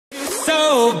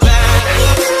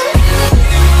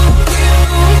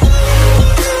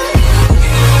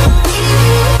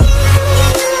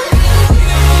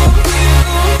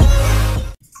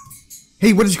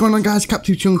Hey, what is going on guys,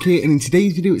 Captain Chunky, and in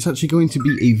today's video it's actually going to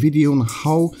be a video on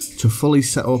how to fully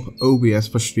set up OBS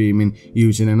for streaming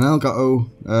using an Elgato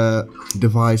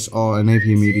device or an AV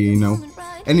media, you know,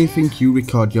 anything you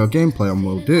record your gameplay on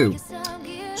will do.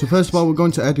 So first of all, we're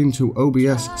going to head into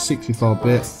OBS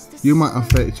 64-bit, you might have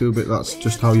 32-bit, that's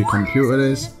just how your computer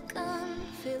is.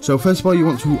 So first of all, you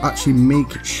want to actually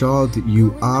make sure that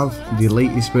you have the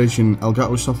latest version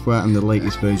Elgato software and the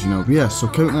latest version OBS. So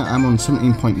currently I'm on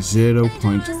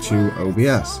 17.0.2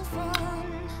 OBS.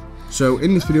 So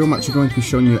in this video I'm actually going to be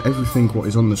showing you everything what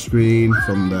is on the screen,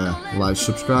 from the live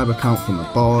subscriber count, from the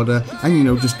border, and you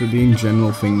know, just the in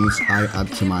general things I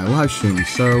add to my live stream.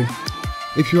 So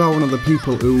if you are one of the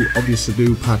people who obviously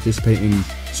do participate in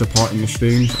supporting the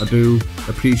streams, I do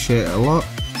appreciate it a lot.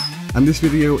 And this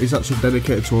video is actually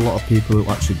dedicated to a lot of people who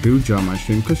actually do join my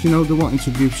stream, because you know, they're wanting to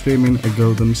give streaming a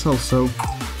go themselves, so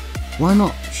why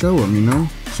not show them, you know?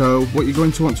 So what you're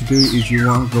going to want to do is you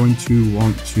are going to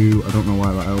want to, I don't know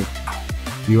why that helped,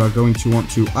 you are going to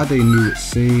want to add a new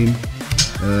scene,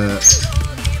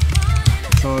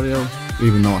 tutorial,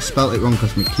 even though I spelt it wrong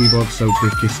because my keyboard's so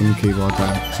dicky, some keys I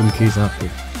have to,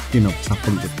 you know, tap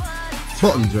on the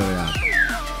buttons really hard.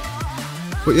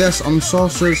 But yes, on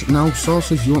sources, now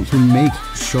sources, you want to make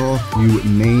sure you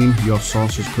name your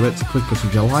sources correctly, because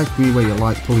if you're like me where you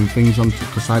like pulling things on,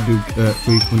 because I do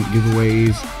frequent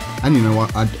giveaways, and you know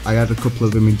what, I add a couple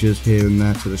of images here and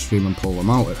there to the stream and pull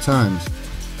them out at times.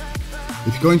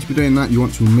 If you're going to be doing that, you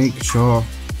want to make sure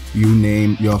you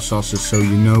name your sources so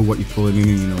you know what you're pulling in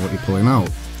and you know what you're pulling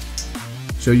out.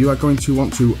 So you are going to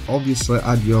want to obviously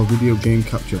add your video game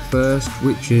capture first,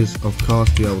 which is of course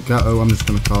the Elgato. I'm just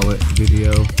going to call it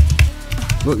video.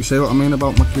 Look, you see what I mean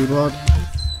about my keyboard?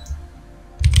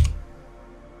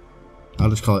 I'll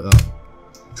just call it that.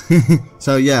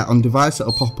 So yeah, on device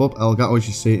it'll pop up Elgato as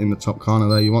you see it in the top corner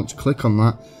there. You want to click on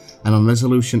that, and on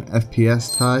resolution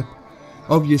FPS type,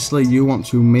 obviously you want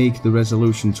to make the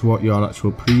resolution to what your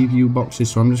actual preview box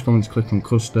is. So I'm just going to click on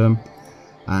custom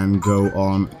and go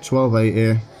on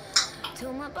 1280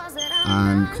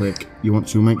 and click, you want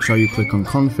to make sure you click on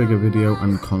configure video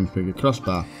and configure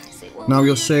crossbar. Now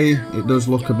you'll see it does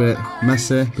look a bit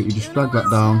messy, but you just drag that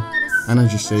down and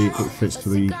as you see it fits to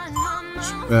the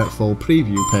full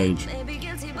preview page.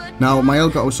 Now my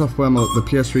Elgato software, the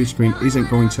PS3 screen isn't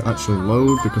going to actually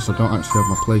load because I don't actually have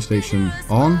my PlayStation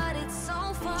on.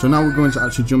 So now we're going to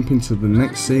actually jump into the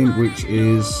next scene, which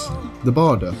is the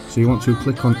border. So you want to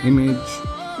click on image,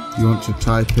 you want to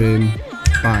type in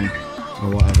bang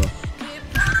or whatever.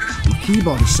 My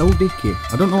keyboard is so dicky.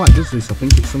 I don't know why it does this. I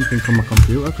think it's something from my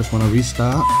computer, because when I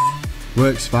restart,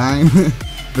 works fine.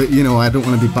 But you know, I don't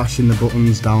want to be bashing the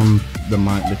buttons down the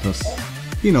mic because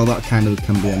you know that kind of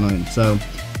can be annoying. So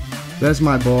there's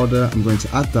my border. I'm going to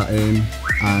add that in,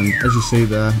 and as you see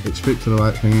there, it's fit to the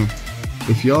right thing.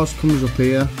 If yours comes up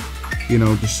here, you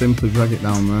know, just simply drag it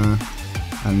down there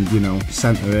and you know,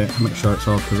 center it, make sure it's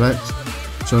all correct.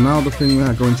 So now the thing we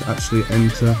are going to actually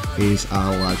enter is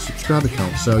our live subscriber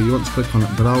count. So you want to click on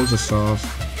browser source,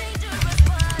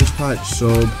 just type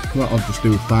sub, that'll just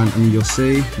do fine, and you'll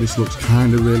see this looks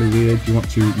kind of really weird. You want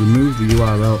to remove the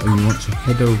URL and you want to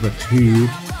head over to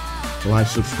live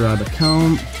subscriber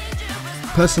count.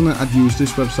 Personally, I'd use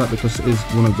this website because it is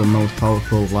one of the most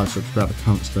powerful live subscriber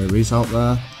counts there is out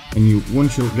there. And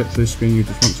once you get to this screen, you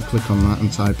just want to click on that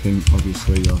and type in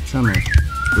obviously your channel,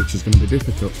 which is going to be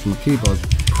difficult because my keyboard's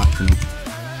acting up.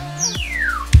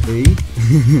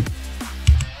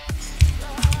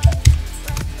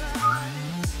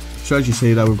 So as you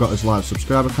see there, we've got this live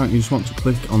subscriber count. You just want to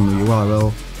click on the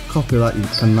URL, copy that. You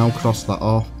can now cross that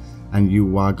off, and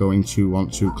you are going to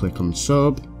want to click on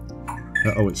sub.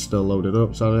 Oh, it's still loaded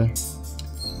up, sorry.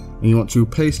 And you want to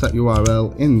paste that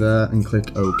URL in there and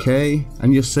click OK,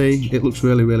 and you'll see it looks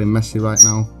really messy right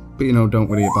now, but you know, don't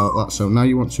worry about that. So now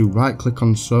you want to right click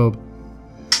on sub,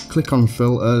 click on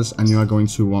filters, and you are going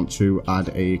to want to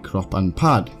add a crop and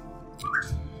pad.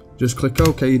 Just click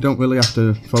OK. You don't really have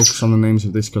to focus on the names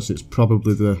of this because it's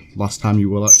probably the last time you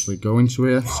will actually go into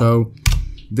here. So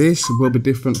this will be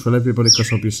different for everybody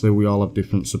because obviously we all have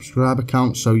different subscriber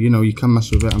counts, so you know, you can mess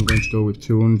with it. I'm going to go with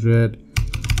 200.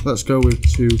 Let's go with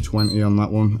 220 on that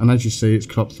one, and as you see it's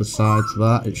cropped the side to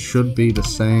that. It should be the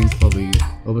same for the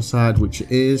other side, which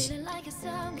it is.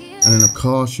 And then of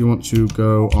course you want to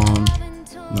go on,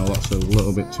 no, that's a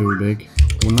little bit too big,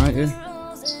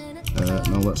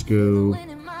 190. No, let's go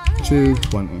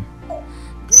 220. No,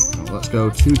 let's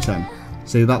go 210.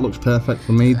 See, that looks perfect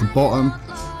for me. The bottom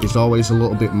is always a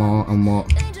little bit more on what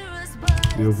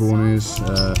the other one is.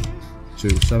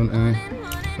 270.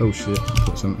 Oh shit,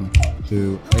 put something.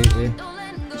 280.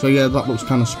 So yeah, that looks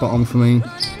kind of spot on for me.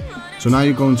 So now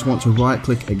you're going to want to right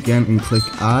click again and click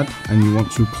add, and you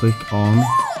want to click on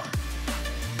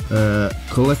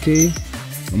color key,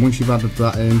 and once you've added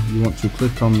that in, you want to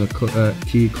click on the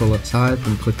key color type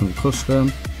and click on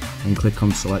custom and click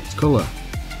on select color.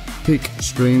 Pick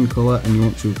stream color and you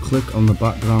want to click on the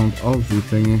background of the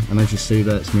thingy, and as you see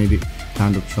there, it's made it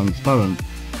kind of transparent.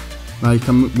 Now you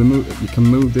can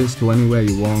move this to anywhere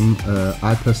you want.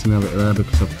 I personally have it there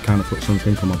because I've kind of put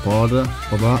something on my border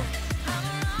for that.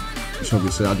 So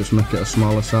obviously I just make it a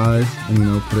smaller size and, you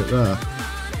know, put it there.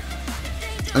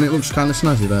 And it looks kind of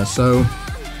snazzy there. So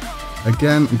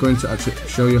again, I'm going to actually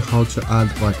show you how to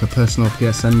add like a personal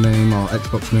PSN name or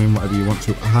Xbox name, whatever you want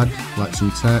to add, like some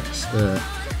text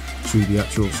to the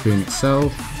actual screen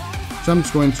itself. So I'm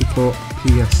just going to put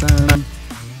PSN.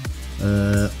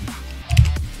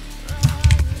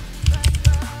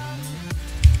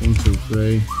 1, 2,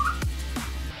 3,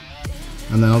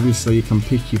 and then obviously you can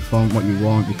pick your font what you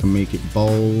want. You can make it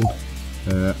bold.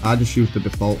 I just use the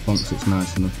default font because it's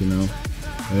nice enough, you know.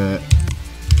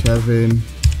 Kevin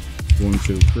 1,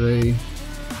 2, 3,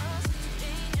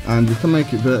 and you can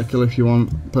make it vertical if you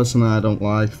want. Personally, I don't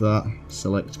like that.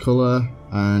 Select color,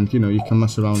 and you know, you can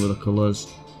mess around with the colors.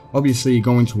 Obviously, you're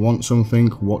going to want something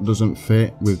what doesn't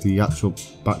fit with the actual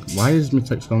back. Why is my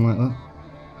text gone like that?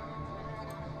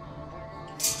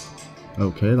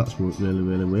 Okay, that's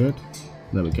really weird.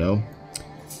 There we go.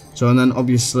 So, and then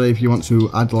obviously if you want to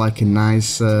add like a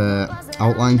nice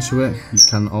outline to it, you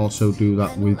can also do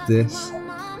that with this.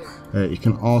 You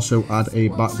can also add a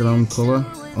background color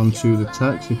onto the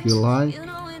text if you like.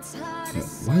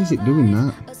 Why is it doing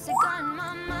that?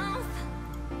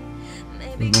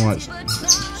 I don't know why it's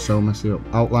so messy up.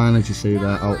 Outline, as you see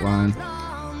there, outline.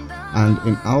 And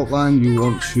in outline you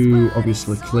want to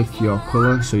obviously click your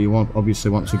color, so you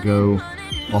obviously want to go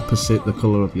opposite the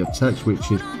color of your text, which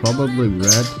is probably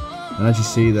red. And as you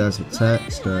see, there's a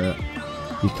text.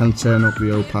 You can turn up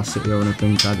the opacity or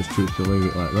anything. I just choose to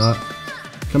leave it like that.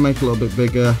 You can make it a little bit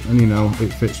bigger, and you know,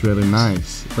 it fits really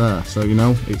nice there. So you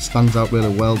know, it stands out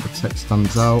really well. The text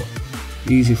stands out,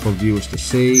 easy for viewers to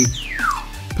see.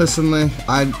 Personally,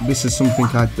 this is something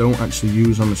I don't actually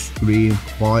use on the screen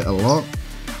quite a lot.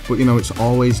 But you know, it's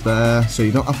always there, so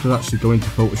you don't have to actually go into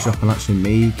Photoshop and actually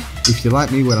make. If you're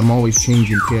like me, where I'm always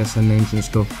changing PSN names and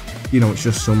stuff, you know, it's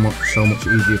just so much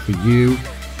easier for you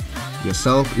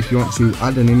yourself. If you want to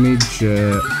add an image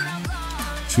to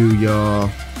your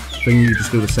thing, you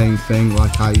just do the same thing.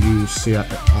 Like I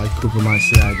cover my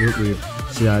CID up with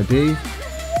CID.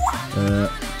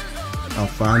 I'll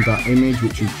find that image,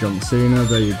 which is John Cena.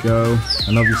 There you go.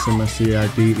 And obviously my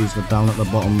CID is down at the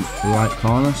bottom right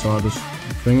corner, so I'll just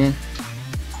thingy.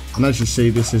 And as you see,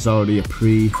 this is already a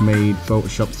pre-made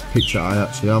photoshopped picture I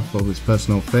actually have for this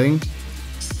personal thing.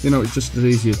 You know, it's just as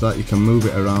easy as that. You can move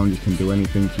it around, you can do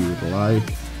anything you would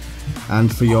like.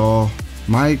 And for your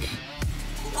mic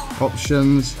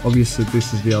options, obviously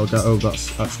this is the Elgato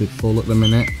that's actually full at the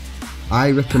minute. I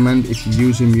recommend, if you're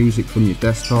using music from your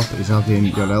desktop, is having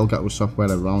your Elgato software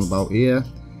around about here,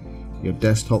 your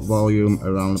desktop volume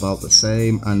around about the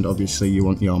same, and obviously you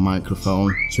want your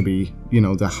microphone to be, you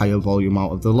know, the higher volume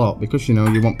out of the lot, because you know,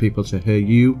 you want people to hear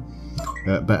you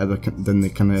better than they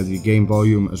can hear the game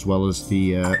volume, as well as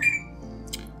the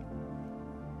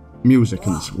music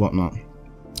and whatnot.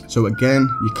 So again,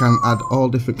 you can add all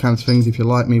different kinds of things. If you're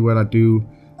like me, where I do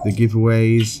the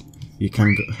giveaways, you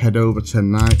can head over to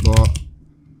Nightbot.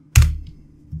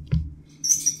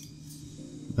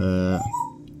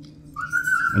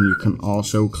 And you can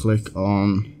also click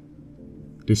on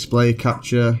display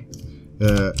capture,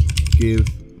 give,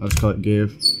 let's call it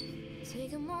give.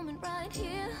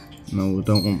 No, we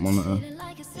don't want monitor.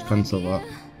 Let's cancel that.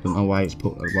 Don't know why it's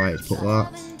put that.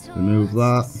 Remove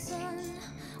that.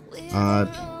 Add.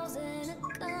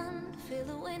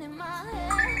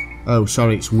 Oh,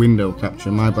 sorry, it's window capture.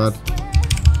 My bad.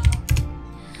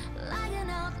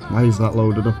 Why is that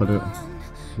loaded up? I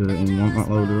didn't even want that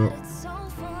loaded up.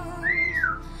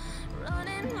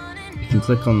 You can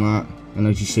click on that, and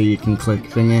as you see, you can click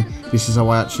thingy. This is how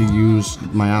I actually use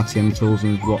my RTM tools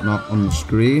and whatnot on the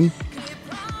screen.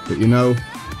 But you know,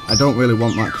 I don't really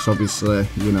want that, because obviously,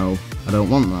 you know, I don't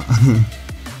want that.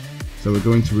 So we're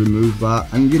going to remove that.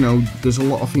 And you know, there's a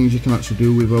lot of things you can actually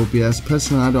do with OBS.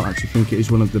 Personally, I don't actually think it is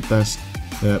one of the best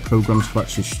programs to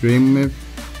actually stream with.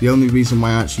 The only reason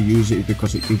why I actually use it is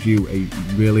because it gives you a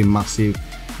really massive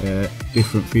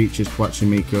different features to actually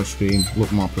make your screen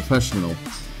look more professional.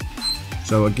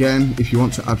 So again, if you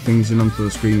want to add things in onto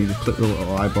the screen, you just click the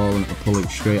little eyeball and it'll pull it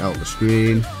straight out the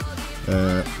screen.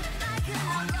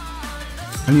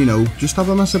 And you know, just have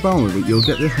a mess about with it, you'll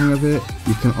get the hang of it.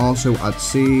 You can also add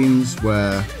scenes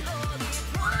where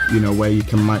you know, where you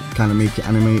can kind of make it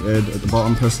animated at the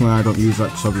bottom. Personally, I don't use that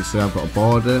because obviously I've got a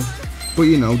border. But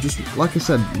you know, just like I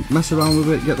said, mess around with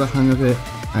it, get the hang of it,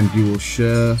 and you will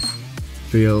sure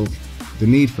feel the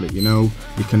need for it. You know,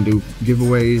 you can do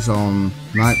giveaways on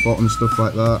Nightbot and stuff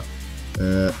like that.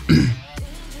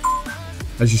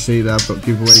 As you see there, I've got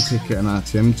giveaway ticket and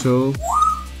RTM tool.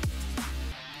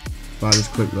 If I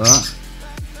just click that,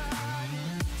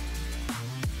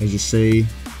 as you see,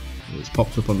 it's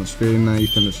popped up on the screen there. You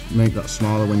can just make that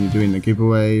smaller when you're doing the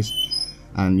giveaways,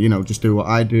 and you know, just do what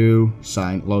I do,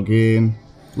 log in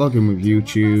with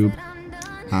YouTube,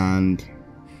 and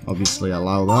obviously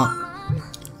allow that,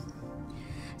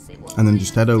 and then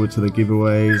just head over to the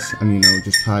giveaways, and you know,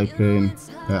 just type in,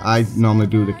 I normally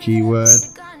do the keyword,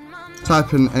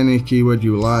 type in any keyword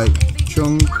you like,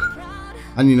 chunk,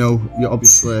 and you know, you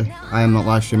obviously, I am not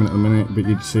live streaming at the minute, but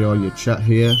you'd see all your chat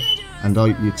here, and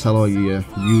you tell all your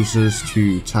users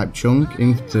to type chunk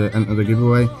in to enter the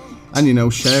giveaway, and you know,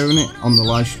 sharing it on the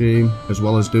live stream as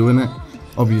well as doing it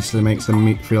obviously makes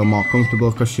them feel more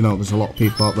comfortable, because you know, there's a lot of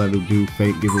people out there who do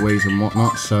fake giveaways and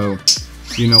whatnot. So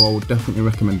you know, I would definitely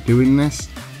recommend doing this.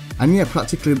 And yeah,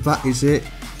 practically that is it.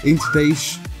 In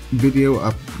today's video,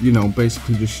 I you know,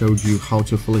 basically just showed you how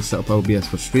to fully set up OBS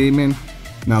for streaming.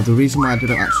 Now the reason why I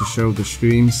didn't actually show the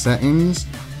stream settings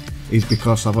is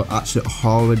because I've actually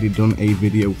already done a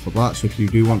video for that, so if you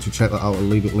do want to check that out, I'll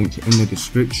leave it linked in the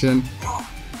description.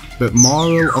 But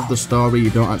moral of the story,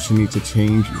 you don't actually need to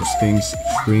change your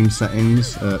stream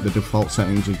settings. The default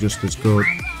settings are just as good.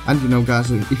 And you know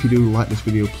guys, if you do like this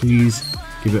video, please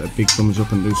give it a big thumbs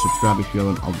up and do subscribe if you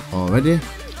haven't already.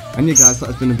 And yeah guys, that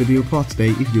has been the video for today.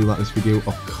 If you do like this video,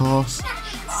 of course,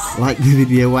 like the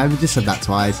video. I've just said that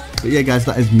twice. But yeah guys,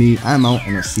 that is me. I'm out,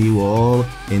 and I'll see you all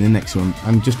in the next one.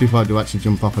 And just before I do actually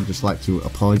jump off, I'd just like to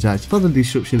apologise for the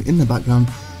disruption in the background.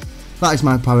 That is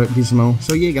my parrot Gizmo.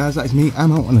 So yeah guys, that is me.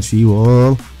 I'm out, and I'll see you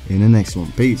all in the next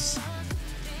one. Peace.